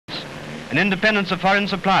and independence of foreign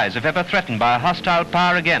supplies if ever threatened by a hostile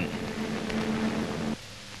power again.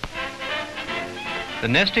 The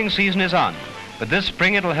nesting season is on, but this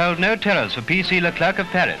spring it will hold no terrors for P.C. Leclerc of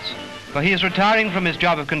Paris, for he is retiring from his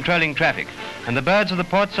job of controlling traffic, and the birds of the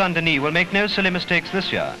Port Saint-Denis will make no silly mistakes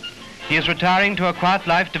this year. He is retiring to a quiet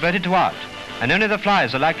life devoted to art, and only the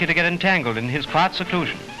flies are likely to get entangled in his quiet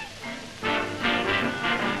seclusion.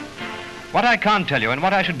 What I can't tell you, and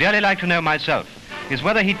what I should dearly like to know myself, is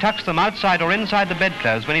whether he tucks them outside or inside the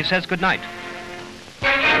bedclothes when he says good night.